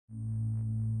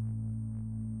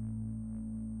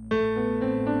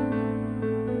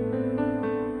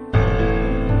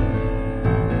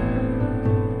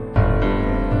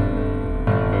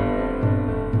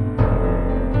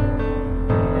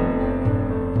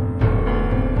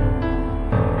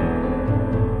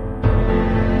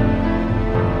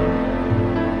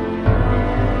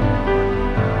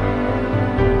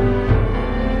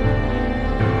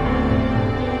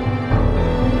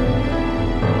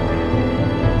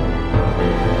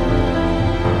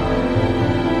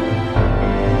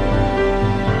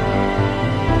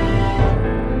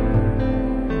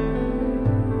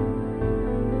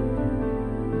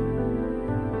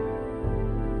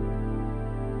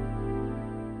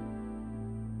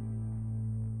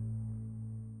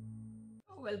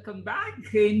welcome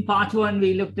back. In part one,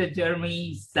 we looked at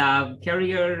Jeremy's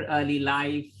career, early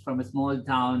life from a small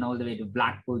town all the way to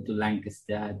Blackpool to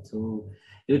Lancaster to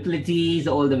utilities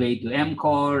all the way to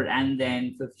EMCOR, and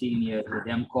then 15 years with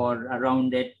EMCOR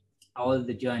around it, all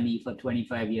the journey for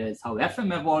 25 years, how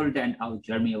FM evolved and how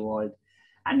Jeremy evolved.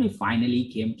 And we finally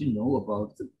came to know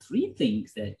about the three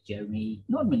things that Jeremy,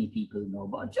 not many people know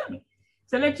about Jeremy.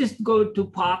 So let's just go to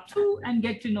part two and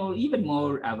get to know even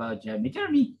more about Jeremy.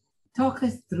 Jeremy, talk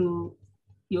us through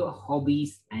your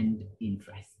hobbies and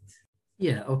interests.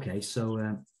 Yeah, okay.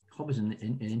 So hobbies and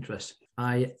interests.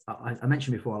 I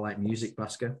mentioned before I like music,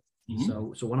 Bhaskar.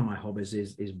 Mm-hmm. So one of my hobbies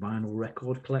is vinyl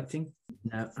record collecting.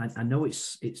 Now I know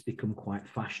it's become quite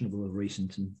fashionable of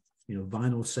recent, and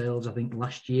vinyl sales, I think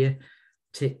last year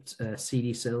tipped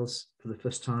CD sales for the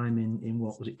first time in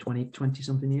what was it, 20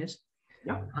 something years.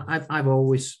 Yeah, I've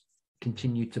always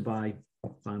continued to buy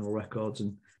vinyl records,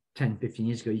 and 10, 15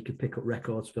 years ago, you could pick up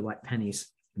records for like pennies.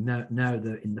 Now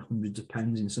they're in the hundreds of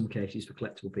pounds in some cases for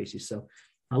collectible pieces. So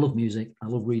I love music. I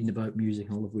love reading about music.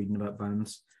 I love reading about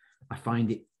bands. I find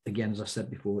it, again, as I said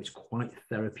before, it's quite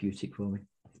therapeutic for me.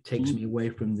 It takes me away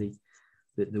from the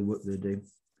work they do.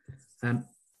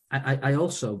 I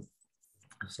also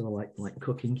sort of like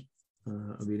cooking. I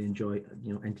really enjoy,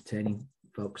 entertaining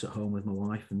folks at home with my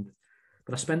wife,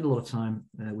 but I spend a lot of time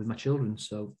with my children.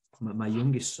 So my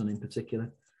youngest son in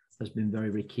particular has been very,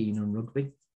 very keen on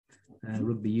rugby.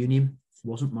 Rugby union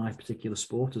wasn't my particular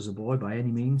sport as a boy by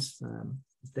any means.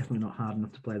 Definitely not hard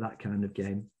enough to play that kind of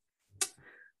game.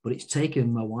 But it's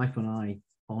taken my wife and I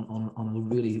on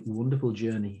a really wonderful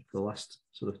journey for the last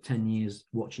sort of 10 years,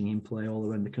 watching him play all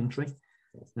around the country.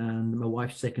 And my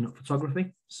wife's taken up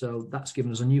photography. So that's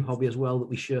given us a new hobby as well that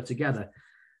we share together.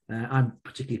 I'm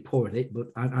particularly poor at it, but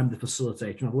I'm the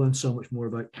facilitator. And I've learned so much more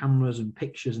about cameras and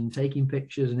pictures and taking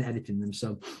pictures and editing them.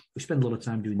 So we spend a lot of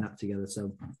time doing that together.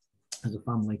 So as a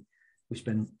family, we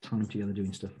spend time together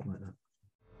doing stuff like that.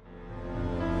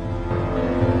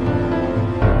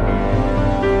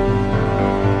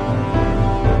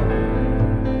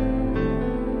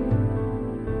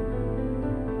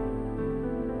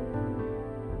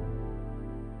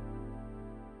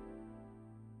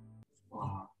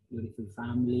 Beautiful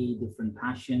family, different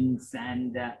passions,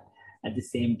 and at the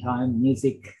same time,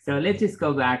 music. So let's just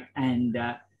go back and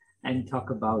talk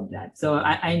about that. So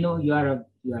I know you are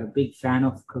a big fan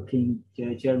of cooking,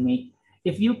 Jeremy.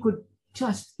 If you could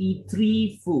just eat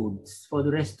three foods for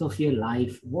the rest of your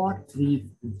life, what three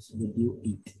foods would you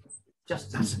eat?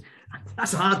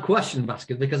 That's a hard question,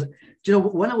 Bhaskar, because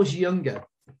when I was younger,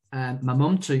 my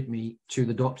mum took me to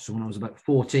the doctor when I was about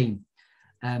 14.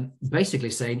 Basically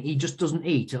saying he just doesn't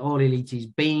eat. All he'll eat is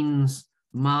beans,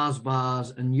 Mars bars,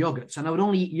 and yogurts. And I would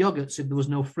only eat yogurts if there was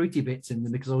no fruity bits in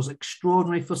them, because I was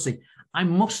extraordinarily fussy. I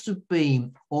must have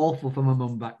been awful for my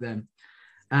mum back then.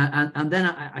 And then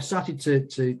I started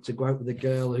to go out with a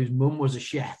girl whose mum was a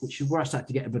chef, which is where I started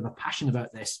to get a bit of a passion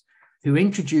about this, who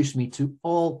introduced me to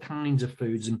all kinds of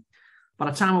foods. And by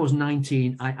the time I was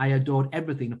 19, I adored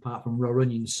everything apart from raw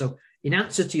onions. So in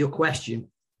answer to your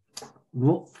question,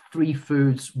 what three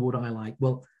foods would I like?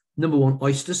 Well, number one,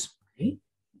 oysters.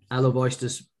 I love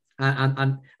oysters. And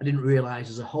I didn't realize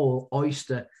there's a whole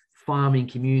oyster farming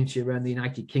community around the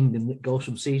United Kingdom that goes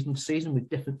from season to season with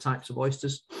different types of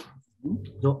oysters.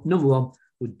 So number one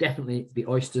would definitely be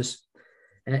oysters.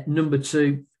 Number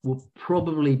two would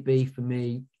probably be for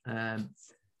me,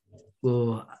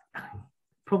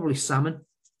 probably salmon.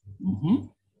 Mm-hmm.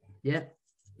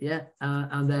 Yeah.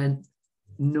 And then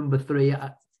number three,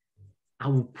 I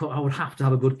would have to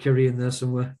have a good curry in there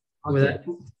somewhere,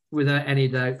 without any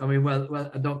doubt. I mean,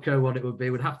 well, I don't care what it would be. It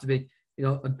would have to be,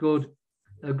 a good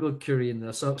curry in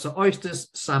there. So oysters,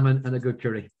 salmon, and a good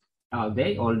curry. All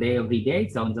day, every day.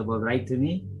 Sounds about right to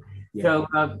me. Yeah. So,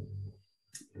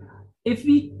 if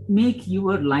we make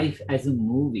your life as a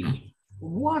movie,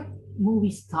 what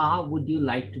movie star would you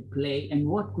like to play, and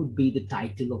what could be the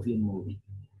title of your movie?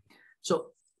 So,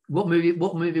 what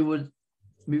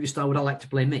movie star would I like to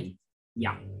play me?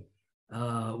 Yeah.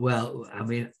 Well, I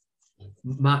mean,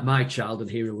 my childhood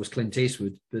hero was Clint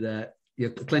Eastwood, but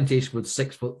Clint Eastwood's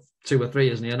 6'2" or 3",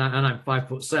 isn't he? And I'm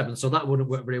 5'7", so that wouldn't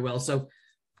work very well. So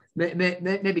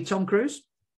maybe Tom Cruise.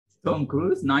 Tom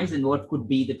Cruise, nice. And what could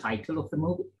be the title of the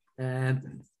movie?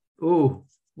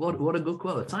 What a good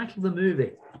quote. The title of the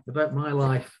movie about my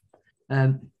life.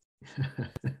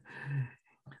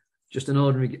 Just an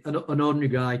ordinary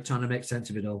guy trying to make sense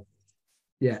of it all.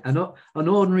 Yeah, an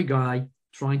ordinary guy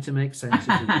trying to make sense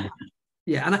of it.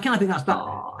 Yeah, and I kind of think that's that.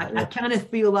 I kind of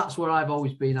feel that's where I've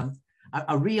always been.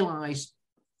 I realise,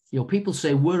 people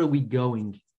say, where are we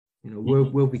going? You know,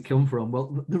 where we come from.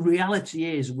 Well, the reality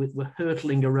is we're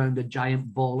hurtling around a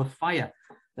giant ball of fire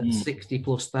at 60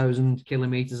 plus thousand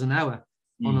kilometers an hour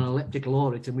on an elliptical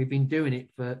orbit, and we've been doing it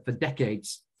for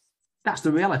decades. That's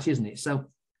the reality, isn't it? So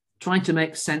trying to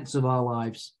make sense of our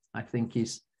lives, I think,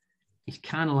 is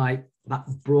kind of like that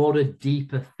broader,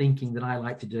 deeper thinking that I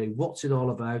like to do. What's it all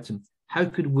about, and how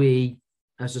could we,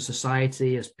 as a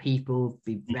society, as people,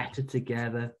 be better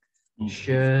together,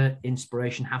 share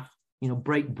inspiration, have, you know,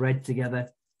 break bread together,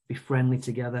 be friendly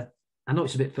together. I know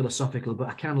it's a bit philosophical, but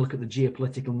I kind of look at the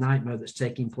geopolitical nightmare that's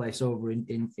taking place over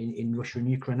in Russia and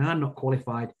Ukraine. And I'm not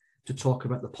qualified to talk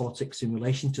about the politics in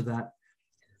relation to that.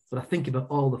 But I think about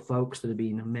all the folks that are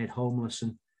being made homeless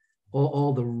and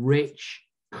all the rich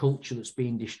culture that's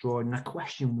being destroyed. And I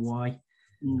question why.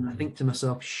 I think to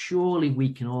myself, surely we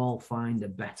can all find a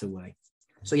better way.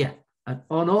 So yeah, an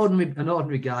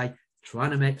ordinary guy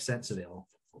trying to make sense of it all.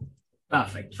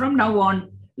 Perfect. From now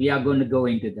on, we are going to go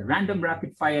into the random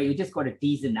rapid fire. You just got to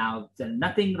tease it out. So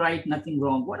nothing right, nothing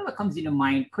wrong. Whatever comes in your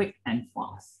mind, quick and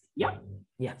fast. Yeah?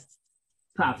 Yes.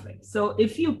 Perfect. So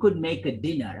if you could make a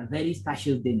dinner, a very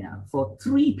special dinner for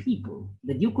 3 people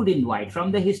that you could invite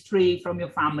from the history, from your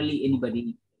family,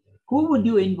 anybody, who would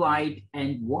you invite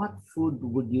and what food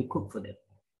would you cook for them?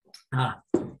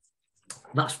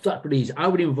 That's pretty easy. I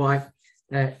would invite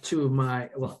I'd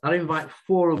invite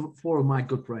four of my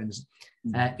good friends,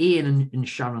 Ian and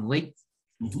Sharon Lee.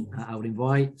 I would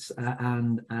invite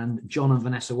and John and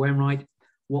Vanessa Wainwright.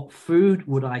 What food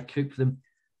would I cook for them?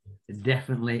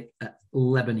 Definitely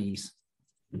Lebanese.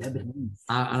 And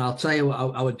I'll tell you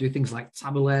what, I would do things like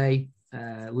tabbouleh,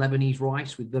 Lebanese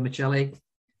rice with vermicelli.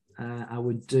 I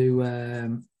would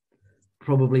do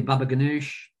probably baba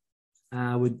ganoush.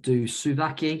 I would do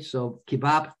souvlaki, so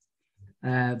kebab,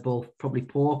 both probably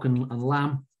pork and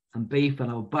lamb and beef, and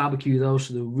I would barbecue those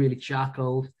so they're really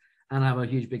charcoaled, and I have a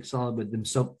huge big salad with them.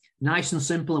 So nice and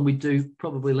simple, and we do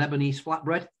probably Lebanese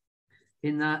flatbread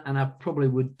in that, and I probably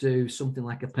would do something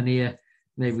like a paneer,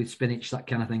 maybe with spinach, that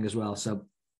kind of thing as well. So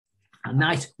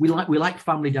nice. We like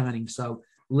family dining, so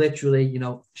literally, you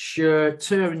know, share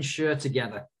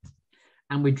together,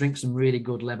 and we drink some really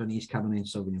good Lebanese Cabernet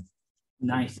Sauvignon.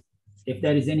 Nice. If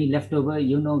there is any leftover,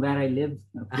 you know where I live.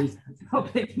 Please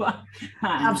absolutely.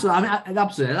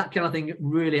 Absolutely. That kind of thing.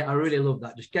 Really, I really love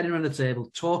that. Just getting around the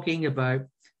table, talking about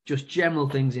just general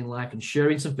things in life and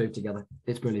sharing some food together.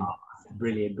 It's brilliant. Oh,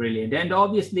 brilliant. And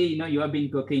obviously, you know, you have been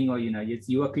cooking, or, you know, it's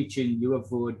your kitchen, your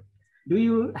food. Do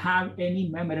you have any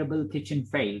memorable kitchen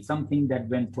fail, something that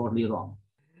went totally wrong?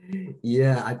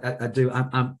 Yeah, I do.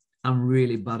 I'm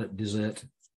really bad at dessert.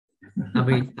 I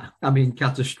mean,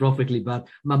 catastrophically bad.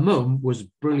 My mum was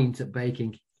brilliant at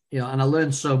baking, you know, and I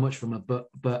learned so much from her.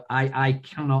 But I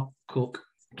cannot cook,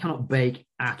 cannot bake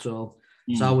at all.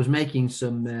 So I was making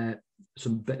some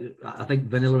I think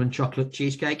vanilla and chocolate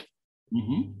cheesecake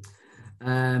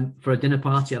for a dinner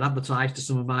party. I'd advertised to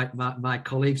some of my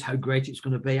colleagues how great it's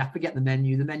going to be. I forget the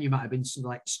menu. The menu might have been some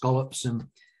like scallops, and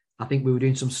I think we were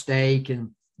doing some steak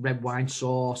and red wine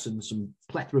sauce and some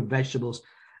plethora of vegetables.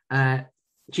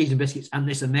 Cheese and biscuits, and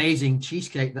this amazing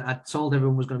cheesecake that I told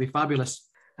everyone was going to be fabulous.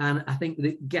 And I think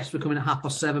the guests were coming at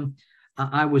 7:30.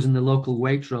 I was in the local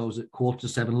Waitrose at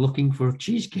 7:15 looking for a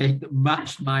cheesecake that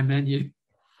matched my menu.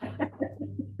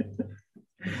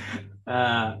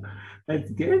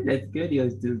 That's good. You're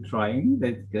still trying.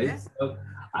 That's good. Yeah. So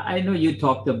I know you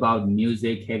talked about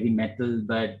music, heavy metal,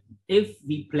 but if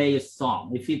we play a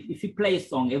song, if you play a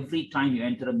song every time you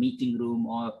enter a meeting room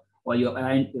or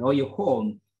your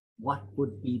home, what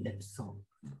would be that song?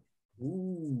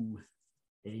 Ooh,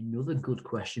 another good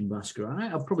question, Bhaskar.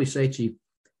 I'll probably say to you,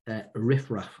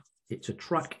 Riff Raff. It's a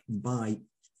track by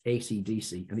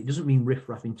AC/DC, and it doesn't mean riff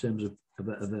raff in terms of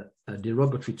a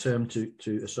derogatory term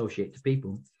to associate to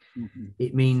people.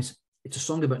 It means it's a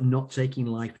song about not taking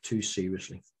life too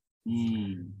seriously.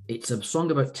 It's a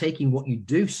song about taking what you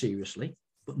do seriously,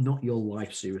 but not your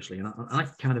life seriously. And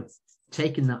I've kind of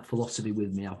taken that philosophy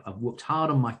with me. I've worked hard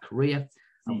on my career.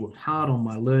 I've worked hard on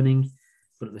my learning,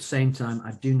 but at the same time,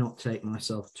 I do not take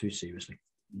myself too seriously.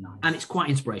 Nice. And it's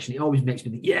quite inspirational. It always makes me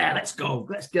think, yeah, let's go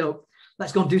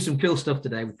and do some cool stuff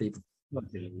today with people.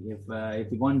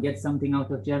 If you want to get something out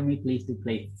of Jeremy, please do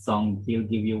play the song. He'll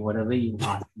give you whatever you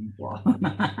ask him for.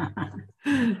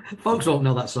 Folks won't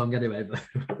know that song anyway. But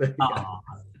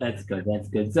that's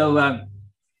good. So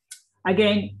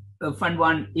again, a fun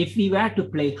one. If we were to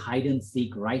play hide and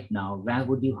seek right now, where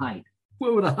would you hide?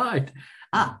 Where would I hide?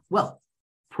 Well,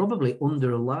 probably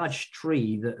under a large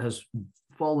tree that has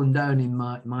fallen down in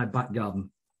my back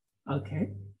garden.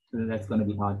 Okay, so that's going to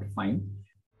be hard to find.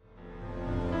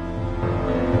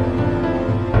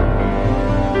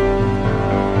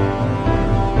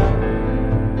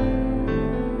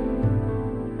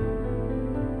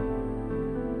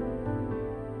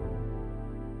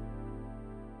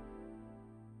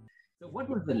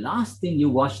 last thing you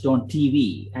watched on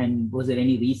TV? And was there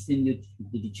any reason did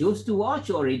you choose to watch,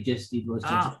 or it was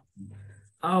just?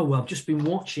 Well, I've just been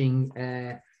watching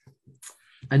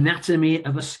Anatomy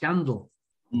of a Scandal.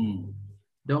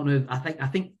 Don't know. I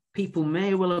think people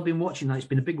may well have been watching that. It's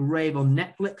been a big rave on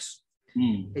Netflix.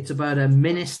 It's about a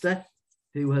minister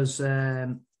who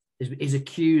is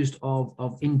accused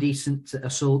of indecent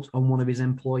assault on one of his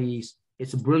employees.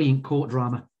 It's a brilliant court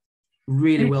drama,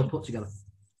 really well put together.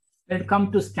 When it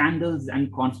comes to scandals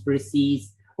and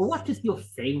conspiracies, what is your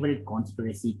favorite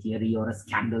conspiracy theory or a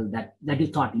scandal that you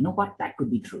thought, you know what, that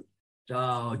could be true?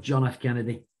 Oh, John F.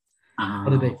 Kennedy.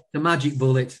 The magic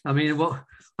bullet. I mean,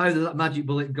 how did that magic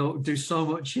bullet do so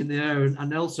much in the air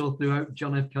and also throughout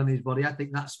John F. Kennedy's body? I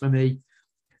think that's, for me,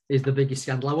 is the biggest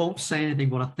scandal. I won't say anything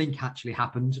what I think actually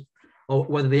happened or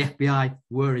whether the FBI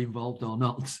were involved or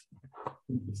not.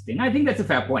 Interesting. I think that's a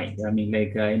fair point. I mean,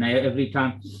 every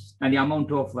time, and the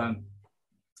amount of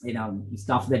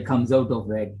stuff that comes out of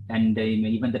it, and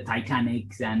even the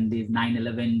Titanics and these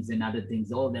 9/11s and other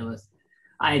things.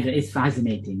 It's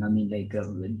fascinating. I mean,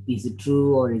 is it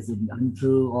true or is it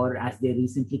untrue, or as they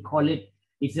recently call it,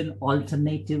 it's an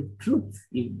alternative truth.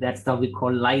 If that's how we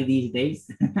call lie these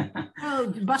days. Well,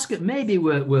 Basket, maybe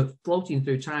we're floating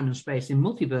through time and space in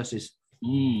multiverses.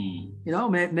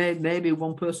 Maybe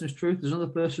one person's truth is another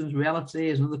person's reality,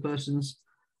 is another person's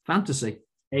fantasy.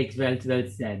 Well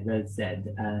said.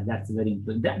 That's very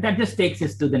important. That just takes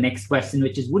us to the next question,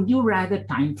 which is: would you rather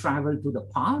time travel to the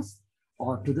past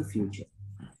or to the future?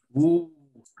 Ooh,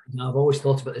 I've always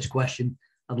thought about this question.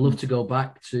 I'd love to go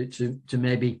back to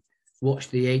maybe watch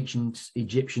the ancient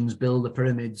Egyptians build the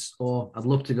pyramids, or I'd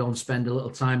love to go and spend a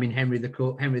little time in Henry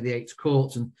VIII's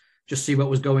court and just see what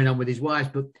was going on with his wives.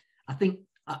 But I think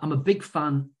I'm a big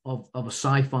fan of a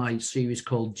sci-fi series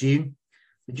called Dune.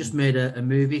 They just made a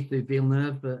movie through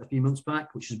Villeneuve a few months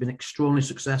back, which has been extraordinarily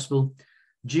successful.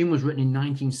 Dune was written in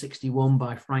 1961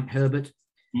 by Frank Herbert.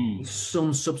 His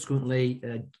son subsequently,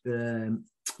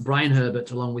 Brian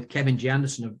Herbert, along with Kevin G.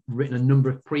 Anderson, have written a number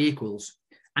of prequels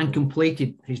and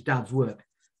completed his dad's work.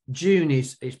 Dune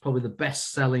is probably the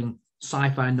best-selling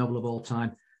sci-fi novel of all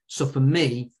time. So for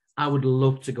me, I would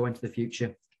love to go into the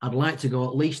future. I'd like to go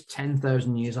at least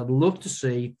 10,000 years. I'd love to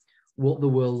see what the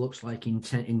world looks like in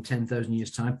 10,000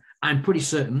 years' time. I'm pretty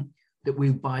certain that we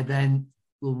by then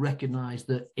will recognize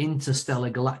that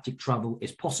interstellar galactic travel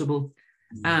is possible.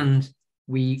 And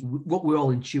what we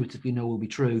all intuitively know will be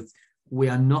true. We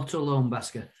are not alone,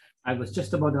 Bhaskar. I was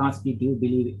just about to ask you, do you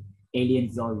believe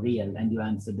aliens are real? And you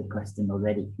answered the question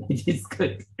already, which is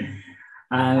good.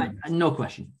 No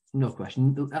question.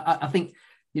 I think,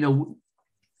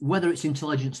 whether it's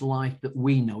intelligence life that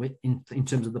we know it in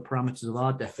terms of the parameters of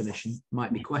our definition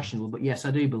might be questionable. But yes, I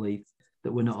do believe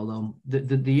that we're not alone.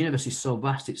 The universe is so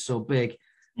vast, it's so big.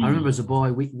 I remember as a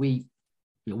boy, we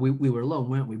were alone,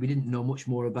 weren't we? We didn't know much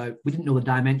more we didn't know the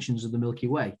dimensions of the Milky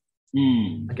Way,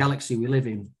 a galaxy we live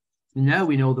in. Now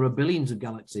we know there are billions of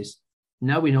galaxies.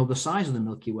 Now we know the size of the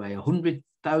Milky Way,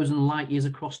 100,000 light years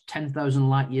across, 10,000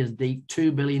 light years deep,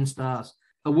 2 billion stars.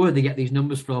 Where they get these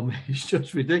numbers from, it's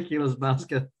just ridiculous,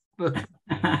 Bhaskar.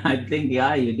 I think,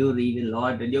 you do read a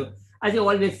lot. And as you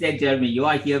always said, Jeremy, you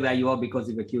are here where you are because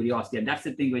of your curiosity. And that's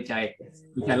the thing which I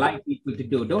like people to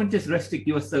do. Don't just restrict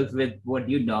yourself with what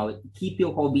you know. Keep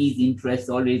your hobbies, interests,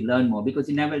 always learn more, because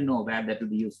you never know where that will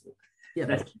be useful.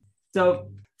 Yeah.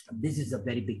 So this is a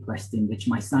very big question, which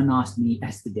my son asked me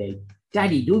yesterday.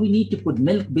 Daddy, do we need to put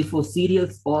milk before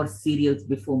cereals or cereals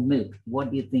before milk?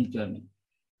 What do you think, Jeremy?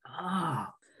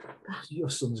 Your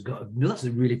son's that's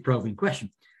a really probing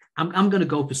question. I'm going to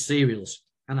go for cereals.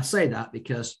 And I say that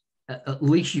because at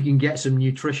least you can get some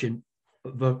nutrition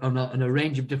and a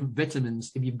range of different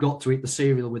vitamins if you've got to eat the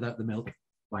cereal without the milk.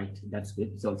 Right, that's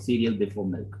good. So cereal before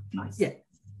milk. Nice. Yeah.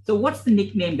 So what's the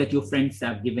nickname that your friends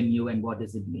have given you and what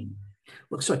does it mean?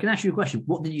 Well, sorry, can I ask you a question?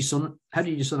 How did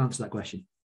your son answer that question?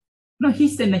 No, he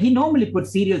said he normally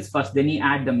puts cereals first, then he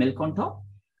add the milk on top.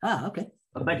 Okay.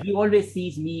 But he always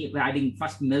sees me adding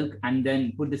first milk and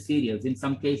then put the cereals. In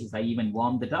some cases, I even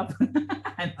warmed it up.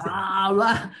 Right.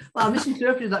 Well, I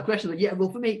misinterpreted that question. Yeah, well,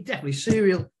 for me, definitely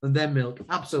cereal and then milk.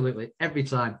 Absolutely. Every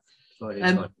time.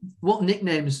 What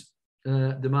nicknames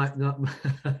they might not...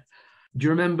 Do you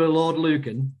remember Lord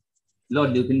Lucan?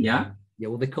 Lord Lucan, yeah. Yeah,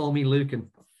 well, they call me Lucan.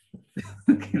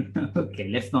 Okay,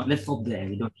 let's stop there.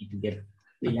 We don't need to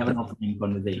we have an offline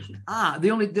conversation.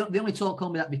 The only talk call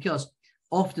me that because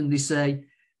often they say,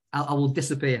 I will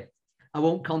disappear. I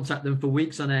won't contact them for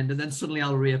weeks on end, and then suddenly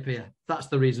I'll reappear. That's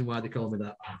the reason why they call me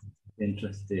that.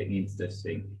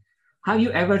 Interesting. Have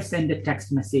you ever sent a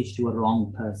text message to a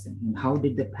wrong person, and how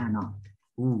did they pan out?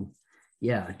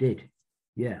 Yeah, I did.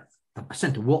 Yeah. I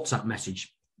sent a WhatsApp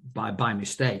message by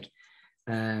mistake.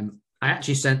 I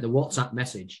actually sent the WhatsApp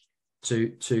message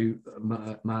to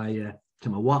my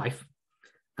wife,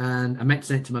 and I meant to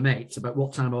send it to my mates about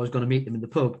what time I was going to meet them in the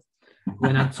pub.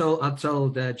 When I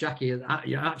told Jackie,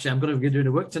 actually, I'm going to be doing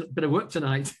a bit of work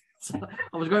tonight. So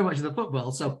I was going watching the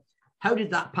football. So how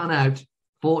did that pan out?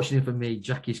 Fortunately for me,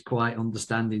 Jackie's quite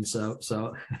understanding. So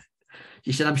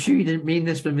she said, "I'm sure you didn't mean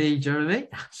this for me, Jeremy."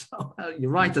 So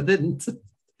you're right, I didn't.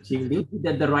 She did it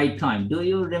at the right time. Do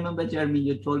you remember, Jeremy,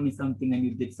 you told me something and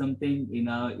you did something,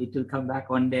 it will come back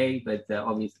one day, but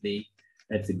obviously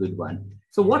that's a good one.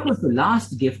 So what was the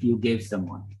last gift you gave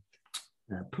someone?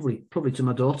 Probably to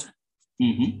my daughter.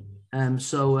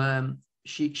 Mm-hmm.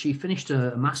 She finished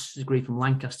a master's degree from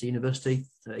Lancaster University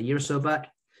a year or so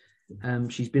back.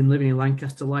 She's been living in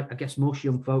Lancaster, like I guess most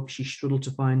young folks. She struggled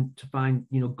to find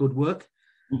good work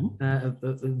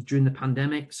during the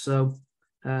pandemic. So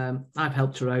I've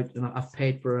helped her out, and I've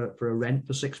paid for a rent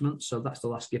for 6 months. So that's the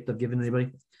last gift I've given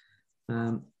anybody,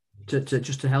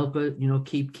 to help her,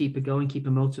 keep her going, keep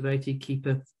her motivated, keep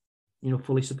her,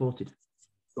 fully supported.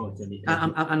 Totally.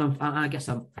 And I guess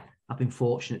I've been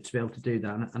fortunate to be able to do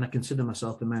that, and I consider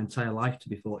myself in my entire life to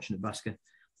be fortunate, Bhaskar,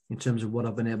 in terms of what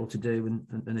I've been able to do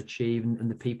and achieve,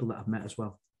 and the people that I've met as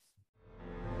well.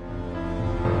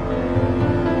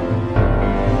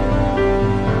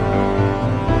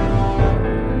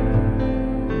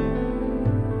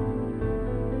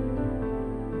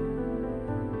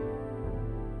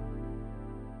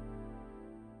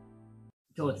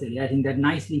 Totally. I think that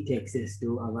nicely takes us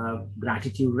to our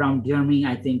gratitude round. Jeremy,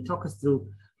 I think, talk us through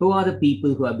who are the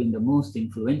people who have been the most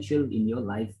influential in your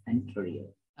life and career?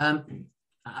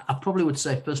 I probably would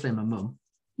say, firstly, my mum.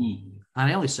 And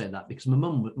I only say that because my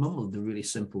mum lived a really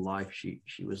simple life.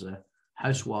 She was a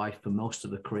housewife for most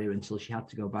of her career until she had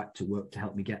to go back to work to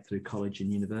help me get through college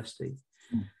and university.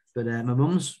 But my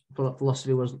mum's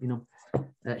philosophy was,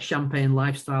 champagne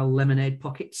lifestyle, lemonade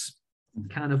pockets,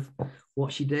 kind of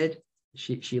what she did.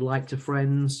 She liked her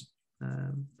friends,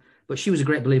 but she was a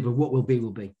great believer of what will be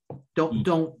will be.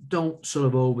 Don't sort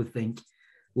of overthink.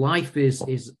 Life is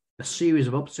a series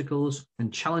of obstacles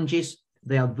and challenges.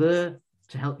 They are there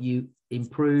to help you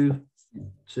improve,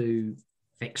 to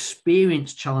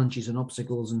experience challenges and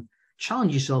obstacles, and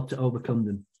challenge yourself to overcome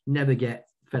them. Never get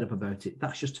fed up about it.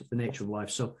 That's just the nature of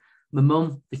life. So my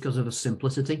mum, because of her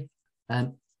simplicity,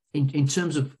 in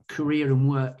terms of career and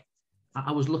work,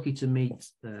 I was lucky to meet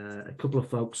a couple of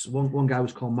folks. One guy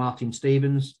was called Martin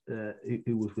Stevens,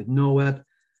 who was with Norweb.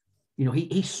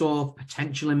 He saw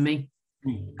potential in me,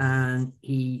 and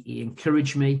he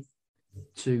encouraged me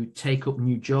to take up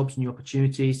new jobs, new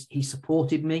opportunities. He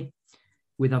supported me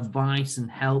with advice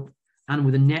and help, and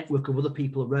with a network of other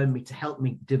people around me to help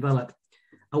me develop.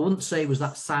 I wouldn't say he was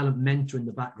that silent mentor in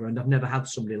the background. I've never had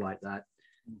somebody like that,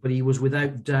 but he was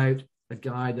without doubt a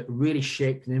guy that really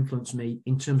shaped and influenced me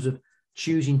in terms of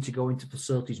choosing to go into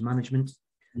facilities management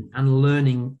and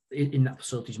learning in that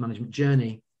facilities management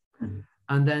journey.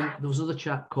 And then there was another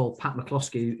chap called Pat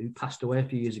McCloskey who passed away a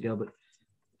few years ago, but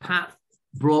Pat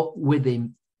brought with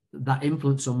him that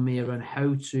influence on me around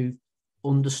how to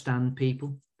understand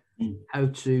people, how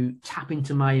to tap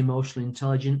into my emotional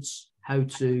intelligence, how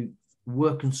to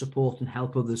work and support and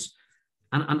help others.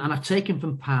 And I've taken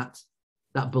from Pat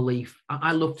that belief.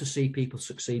 I love to see people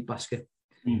succeed, Bhaskar.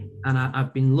 And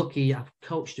I've been lucky. I've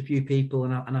coached a few people,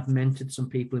 and I've mentored some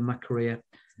people in my career,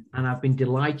 and I've been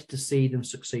delighted to see them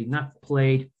succeed. And I've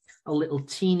played a little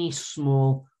teeny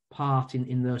small part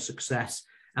in their success.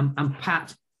 And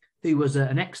Pat, who was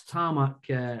an ex-Tarmac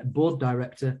board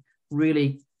director,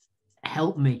 really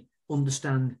helped me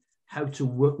understand how to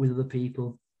work with other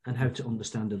people and how to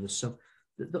understand others. So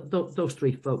those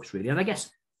three folks, really. And I guess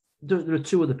there are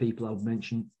two other people I would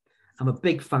mention. I'm a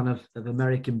big fan of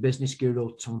American business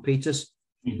guru Tom Peters.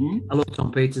 I love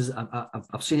Tom Peters.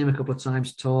 I've seen him a couple of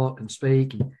times talk and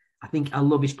speak. And I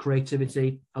love his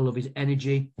creativity. I love his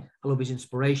energy. I love his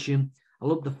inspiration. I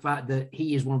love the fact that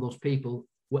he is one of those people,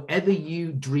 whatever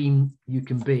you dream you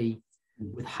can be,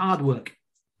 with hard work,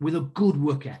 with a good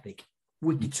work ethic,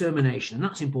 with determination. And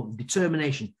that's important.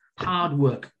 Determination, hard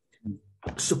work,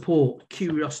 support,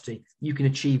 curiosity. You can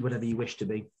achieve whatever you wish to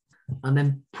be. And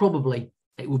then probably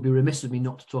it would be remiss of me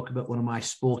not to talk about one of my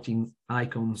sporting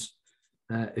icons,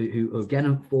 who again,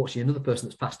 unfortunately, another person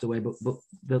that's passed away, but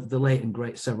the late and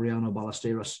great Severiano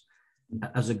Ballesteros.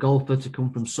 As a golfer, to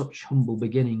come from such humble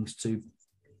beginnings to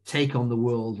take on the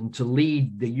world and to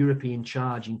lead the European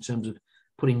charge in terms of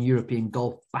putting European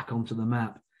golf back onto the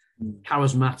map.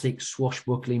 Charismatic,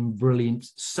 swashbuckling, brilliant,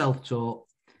 self-taught,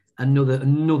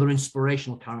 another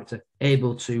inspirational character,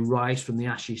 able to rise from the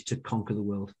ashes to conquer the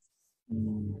world.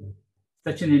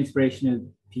 Such an inspirational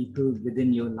people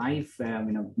within your life,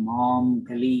 mom,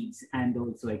 colleagues, and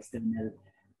also external,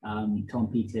 Tom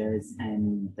Peters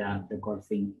and the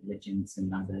golfing legends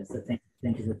and others. So thank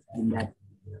you for saying that.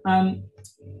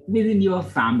 Within your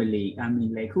family,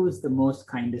 who's the most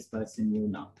kindest person you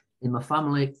know? In my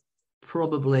family,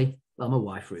 probably, well, my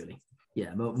wife, really.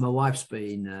 Yeah, my wife's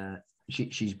been,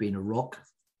 she's been a rock.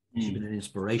 She's been an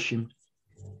inspiration.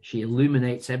 She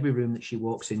illuminates every room that she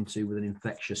walks into with an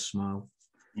infectious smile.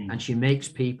 And she makes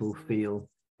people feel,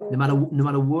 no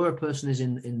matter where a person is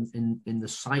in the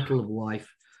cycle of life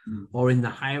or in the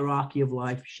hierarchy of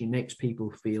life, she makes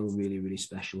people feel really, really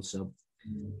special. So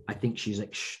I think she's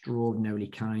extraordinarily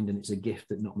kind, and it's a gift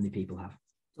that not many people have.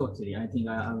 Totally. I think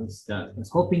I was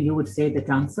hoping you would say that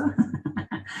answer,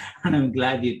 and I'm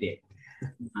glad you did.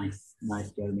 Nice,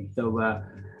 Jeremy. So,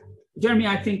 Jeremy,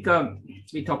 I think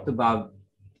we talked about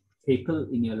people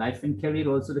in your life and career,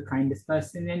 also the kindest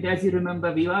person. And as you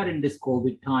remember, we are in this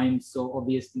COVID time. So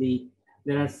obviously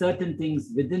there are certain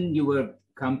things within your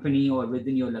company or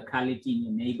within your locality, in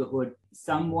your neighborhood,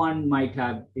 someone might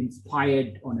have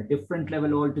inspired on a different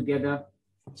level altogether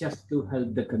just to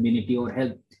help the community or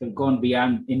have gone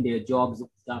beyond in their jobs and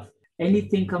stuff.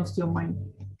 Anything comes to your mind?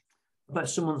 About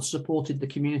someone supported the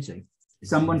community?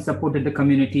 Someone supported the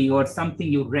community, or something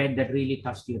you read that really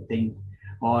touched your thing,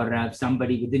 or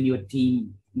somebody within your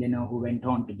team, who went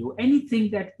on to do anything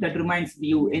that reminds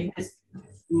you in this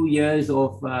 2 years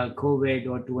of COVID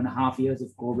or 2.5 years of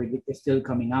COVID, which is still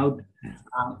coming out.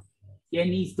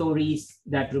 Any stories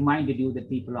that reminded you that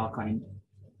people are kind?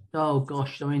 Oh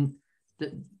gosh, I mean,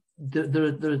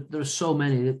 there are so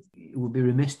many that it would be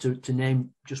remiss to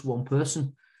name just one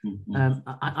person.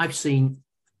 I've seen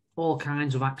all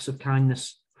kinds of acts of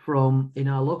kindness from in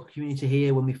our local community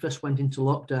here. When we first went into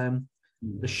lockdown,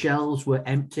 the shelves were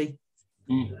empty.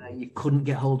 You couldn't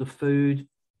get hold of food.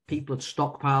 People had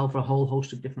stockpiled for a whole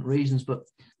host of different reasons. But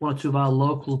one or two of our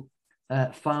local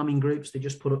farming groups, they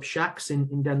just put up shacks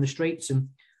in down the streets, and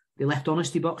they left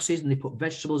honesty boxes, and they put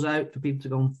vegetables out for people to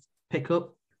go and pick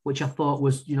up, which I thought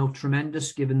was,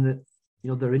 tremendous, given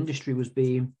that, their industry was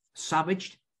being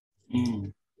savaged,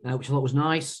 which I thought was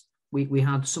nice. We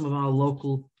had some of our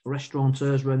local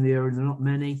restaurateurs around the area, and there are not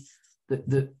many,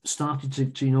 that started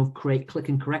to create click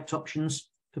and collect options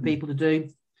for people to do.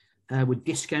 We're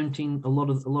discounting a lot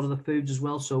of the foods as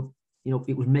well, so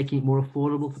it was making it more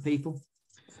affordable for people.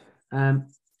 And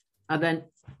then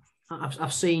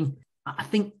I've seen, I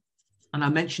think, and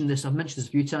I've mentioned this a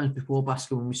few times before,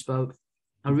 Bhaskar, when we spoke.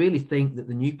 I really think that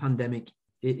the new pandemic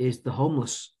is the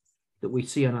homeless that we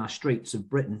see on our streets of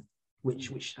Britain,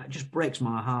 which just breaks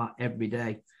my heart every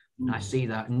day. I see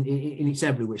that, and it's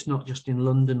everywhere. It's not just in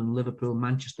London and Liverpool,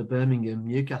 Manchester, Birmingham,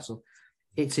 Newcastle.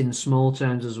 It's in small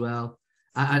towns as well.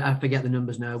 I forget the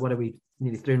numbers now. What are we?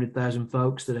 Nearly 300,000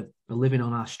 folks that are living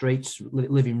on our streets,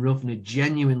 living rough and are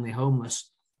genuinely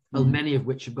homeless, and many of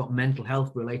which have got mental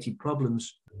health related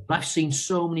problems. But I've seen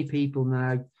so many people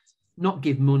now not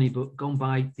give money, but go and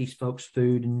buy these folks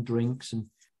food and drinks, and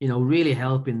really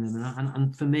helping them.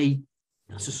 And for me,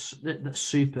 that's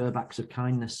superb acts of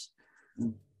kindness.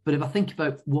 But if I think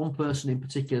about one person in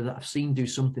particular that I've seen do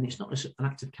something, it's not just an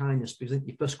act of kindness, because I think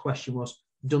your first question was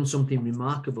done something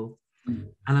remarkable and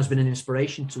has been an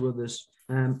inspiration to others.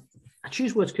 I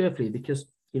choose words carefully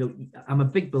because, I'm a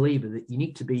big believer that you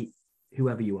need to be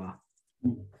whoever you are.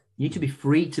 You need to be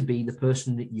free to be the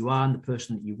person that you are and the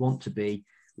person that you want to be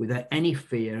without any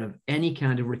fear of any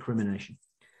kind of recrimination.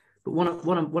 But one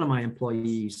of my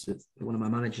employees, one of my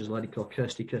managers, a lady called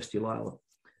Kirsty Lyle,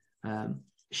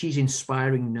 she's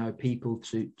inspiring now people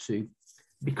to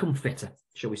become fitter,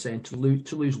 shall we say, and to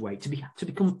lose weight,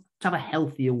 to have a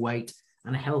healthier weight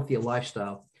and a healthier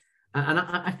lifestyle. And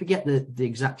I forget the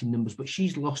exact numbers, but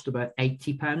she's lost about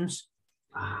 80 pounds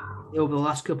over the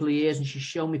last couple of years, and she's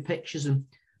shown me pictures, and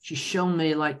she's shown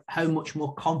me how much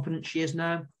more confident she is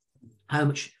now, how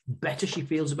much better she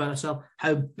feels about herself,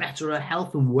 how better her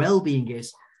health and well-being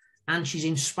is, and she's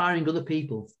inspiring other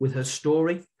people with her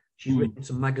story. She's written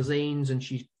some magazines, and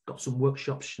she's got some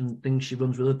workshops and things she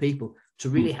runs with other people to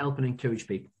really help and encourage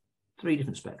people. 3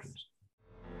 different spectrums.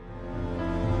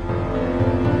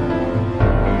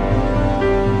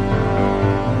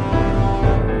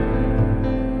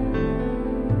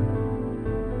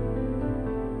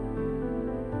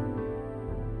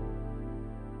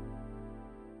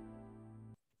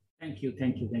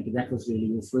 Thank you. That was really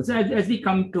useful. So as we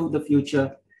come to the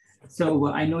future, so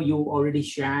I know you already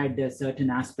shared certain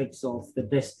aspects of the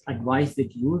best advice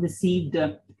that you received.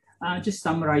 Just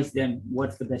summarize them.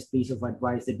 What's the best piece of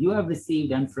advice that you have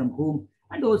received and from whom?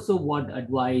 And also what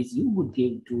advice you would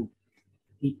give to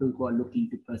people who are looking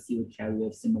to pursue a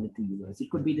career similar to yours? It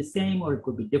could be the same or it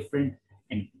could be different.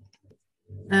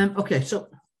 Okay, so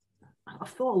I've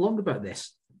thought long about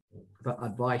this, about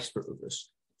advice for others.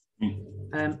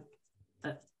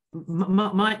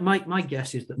 My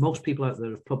guess is that most people out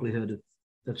there have probably heard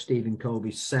of Stephen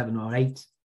Covey's 7 or 8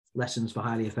 lessons for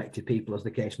highly effective people, as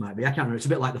the case might be. I can't remember. It's a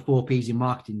bit like the 4 Ps in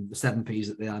marketing, the 7 Ps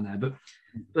that they are now.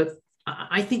 But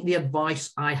I think the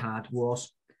advice I had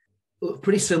was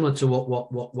pretty similar to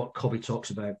what Covey talks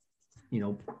about.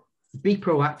 Be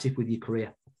proactive with your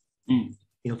career.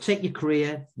 Take your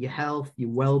career, your health, your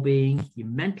well-being, your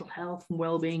mental health and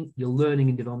well-being, your learning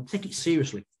and development. Take it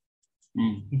seriously.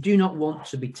 You do not want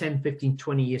to be 10, 15,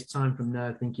 20 years time from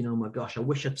now thinking, oh my gosh, I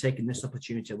wish I'd taken this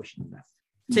opportunity. I wish I'd done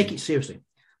that. Take it seriously,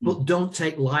 but don't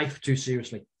take life too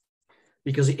seriously,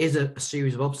 because it is a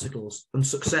series of obstacles and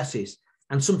successes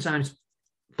and sometimes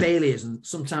failures. And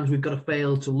sometimes we've got to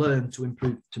fail to learn, to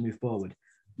improve, to move forward.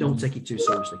 Don't take it too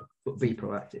seriously, but be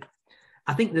proactive.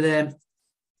 I think that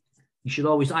you should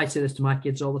always, I say this to my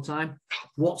kids all the time,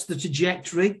 what's the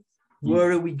trajectory?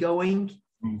 Where are we going?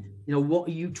 What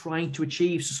are you trying to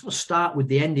achieve? So sort of start with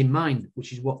the end in mind,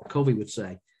 which is what Covey would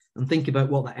say, and think about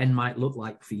what that end might look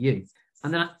like for you.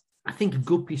 And then I think a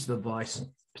good piece of advice,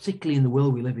 particularly in the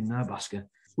world we live in now, Bhaskar,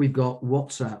 we've got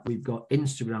WhatsApp, we've got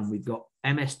Instagram, we've got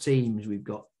MS Teams, we've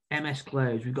got MS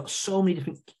Clouds, we've got so many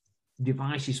different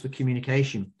devices for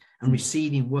communication and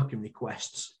receiving work and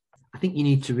requests. I think you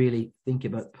need to really think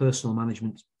about personal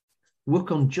management.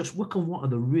 Work on what are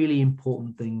the really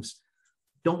important things.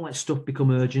 Don't let stuff become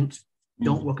urgent.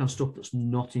 Don't work on stuff that's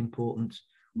not important.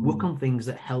 Work on things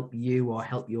that help you or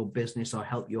help your business or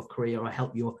help your career or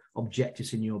help your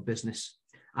objectives in your business.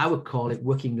 I would call it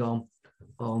working on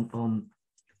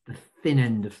the thin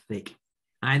end of thick.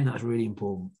 And that's really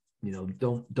important.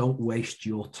 Don't waste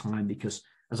your time, because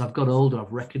as I've got older,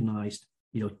 I've recognized,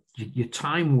 your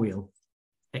time wheel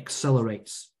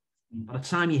accelerates. By the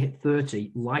time you hit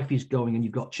 30, life is going and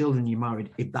you've got children, you're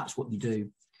married, if that's what you do.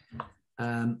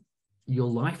 Your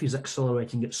life is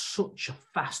accelerating at such a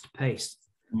fast pace.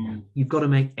 You've got to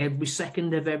make every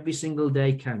second of every single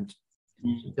day count.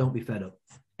 So don't be fed up.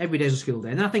 Every day is a school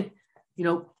day. And I think,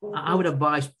 I would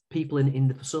advise people in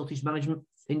the facilities management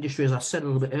industry, as I said a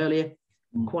little bit earlier,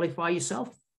 qualify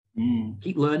yourself,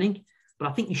 keep learning. But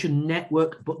I think you should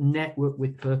network, but network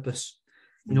with purpose.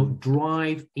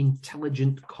 Drive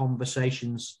intelligent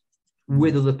conversations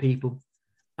with other people.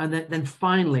 And then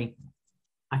finally,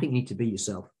 I think you need to be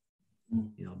yourself.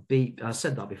 I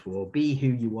said that before, be who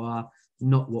you are,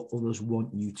 not what others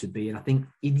want you to be. And I think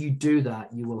if you do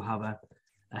that, you will have a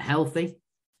healthy,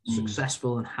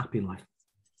 successful and happy life.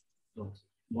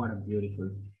 What a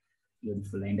beautiful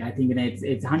end. I think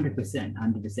it's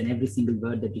 100%. Every single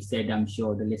word that you said, I'm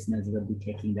sure the listeners will be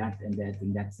taking that, and I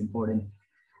think that's important.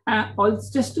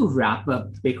 Also, just to wrap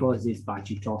up, because it's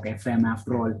Baachu Talk FM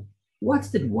after all,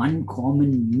 what's that one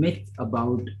common myth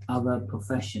about our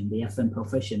profession, the FM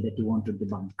profession, that you want to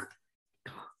debunk?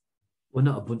 We're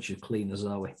not a bunch of cleaners,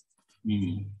 are we?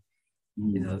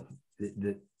 We're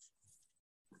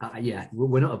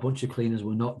not a bunch of cleaners.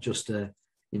 We're not just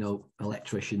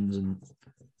electricians and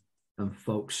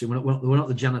folks. We're not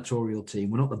the janitorial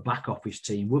team. We're not the back office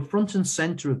team. We're front and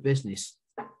center of business.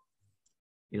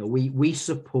 We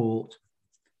support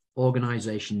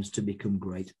organizations to become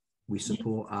great. We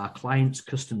support our clients,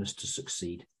 customers to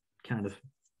succeed. Kind of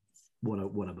what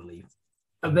I believe.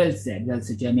 Well said,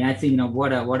 Jeremy. I think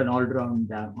what an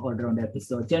all-round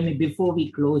episode. Jeremy, before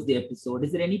we close the episode,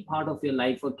 is there any part of your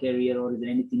life or career, or is there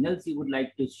anything else you would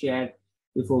like to share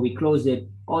before we close it?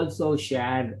 Also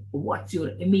share what's your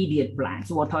immediate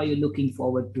plans. What are you looking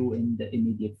forward to in the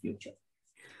immediate future?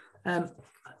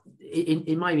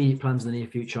 In my immediate plans in the near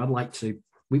future, I'd like to.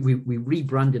 We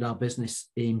rebranded our business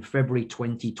in February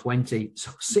 2020,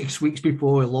 so 6 weeks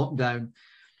before lockdown,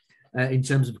 in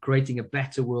terms of creating a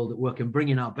better world at work and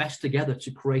bringing our best together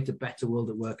to create a better world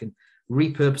at work and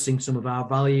repurposing some of our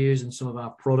values and some of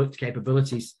our product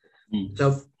capabilities.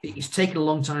 So it's taken a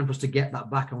long time for us to get that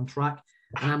back on track.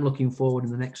 And I'm looking forward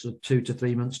in the next 2 to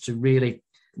 3 months to really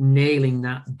nailing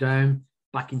that down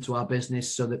back into our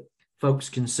business, so that folks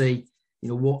can see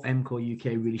what EMCOR UK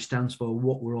really stands for,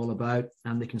 what we're all about,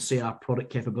 and they can see our product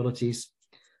capabilities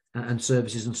and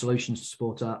services and solutions to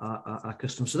support our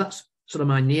customers. So that's sort of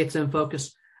my near-term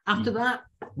focus. After that,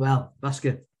 well,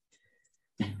 Bhaskar,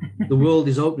 the world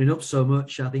is opening up so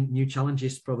much. I think new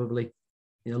challenges probably,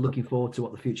 looking forward to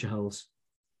what the future holds.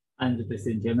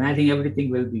 100%, Jim. I think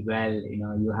everything will be well.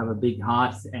 You have a big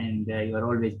heart and you are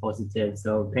always positive.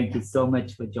 So thank you so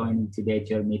much for joining today,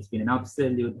 Jeremy. It's been an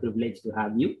absolute privilege to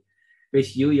have you.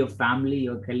 wish you, your family,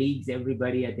 your colleagues,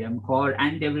 everybody at EMCOR,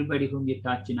 and everybody whom you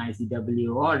touch in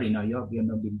ICW, or you're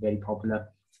not being very popular,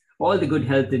 all the good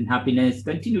health and happiness.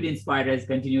 Continue to inspire us,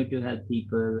 continue to help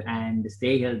people, and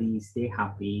stay healthy, stay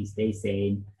happy, stay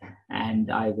sane.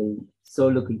 And I will so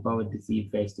looking forward to see you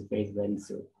face to face very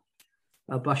soon.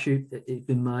 Baachu, it's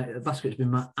been my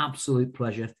absolute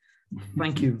pleasure.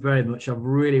 Thank you very much. I've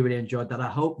really, really enjoyed that. I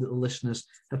hope that the listeners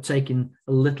have taken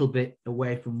a little bit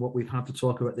away from what we've had to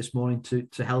talk about this morning to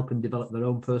help and develop their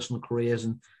own personal careers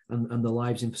and their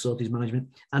lives in facilities management.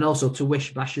 And also to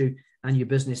wish Baachu and your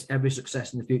business every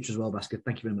success in the future as well, Bhaskar.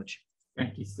 Thank you very much.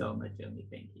 Thank you so much, Jeremy.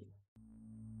 Thank you.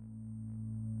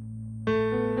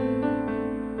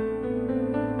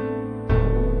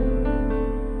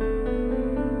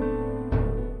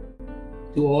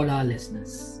 To all our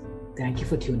listeners, thank you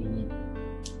for tuning in.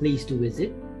 Please do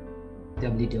visit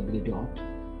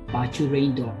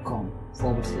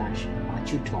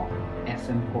www.baachurain.com/Baachu Talk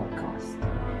FM podcast.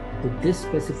 With this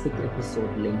specific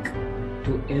episode link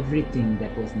to everything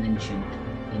that was mentioned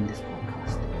in this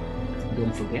podcast.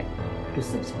 Don't forget to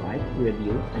subscribe,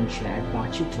 review, and share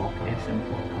Baachu Talk FM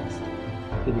podcast.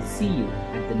 We will see you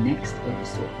at the next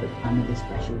episode with another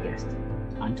special guest.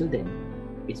 Until then,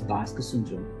 it's Bhaskar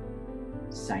Sundaram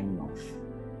signing off.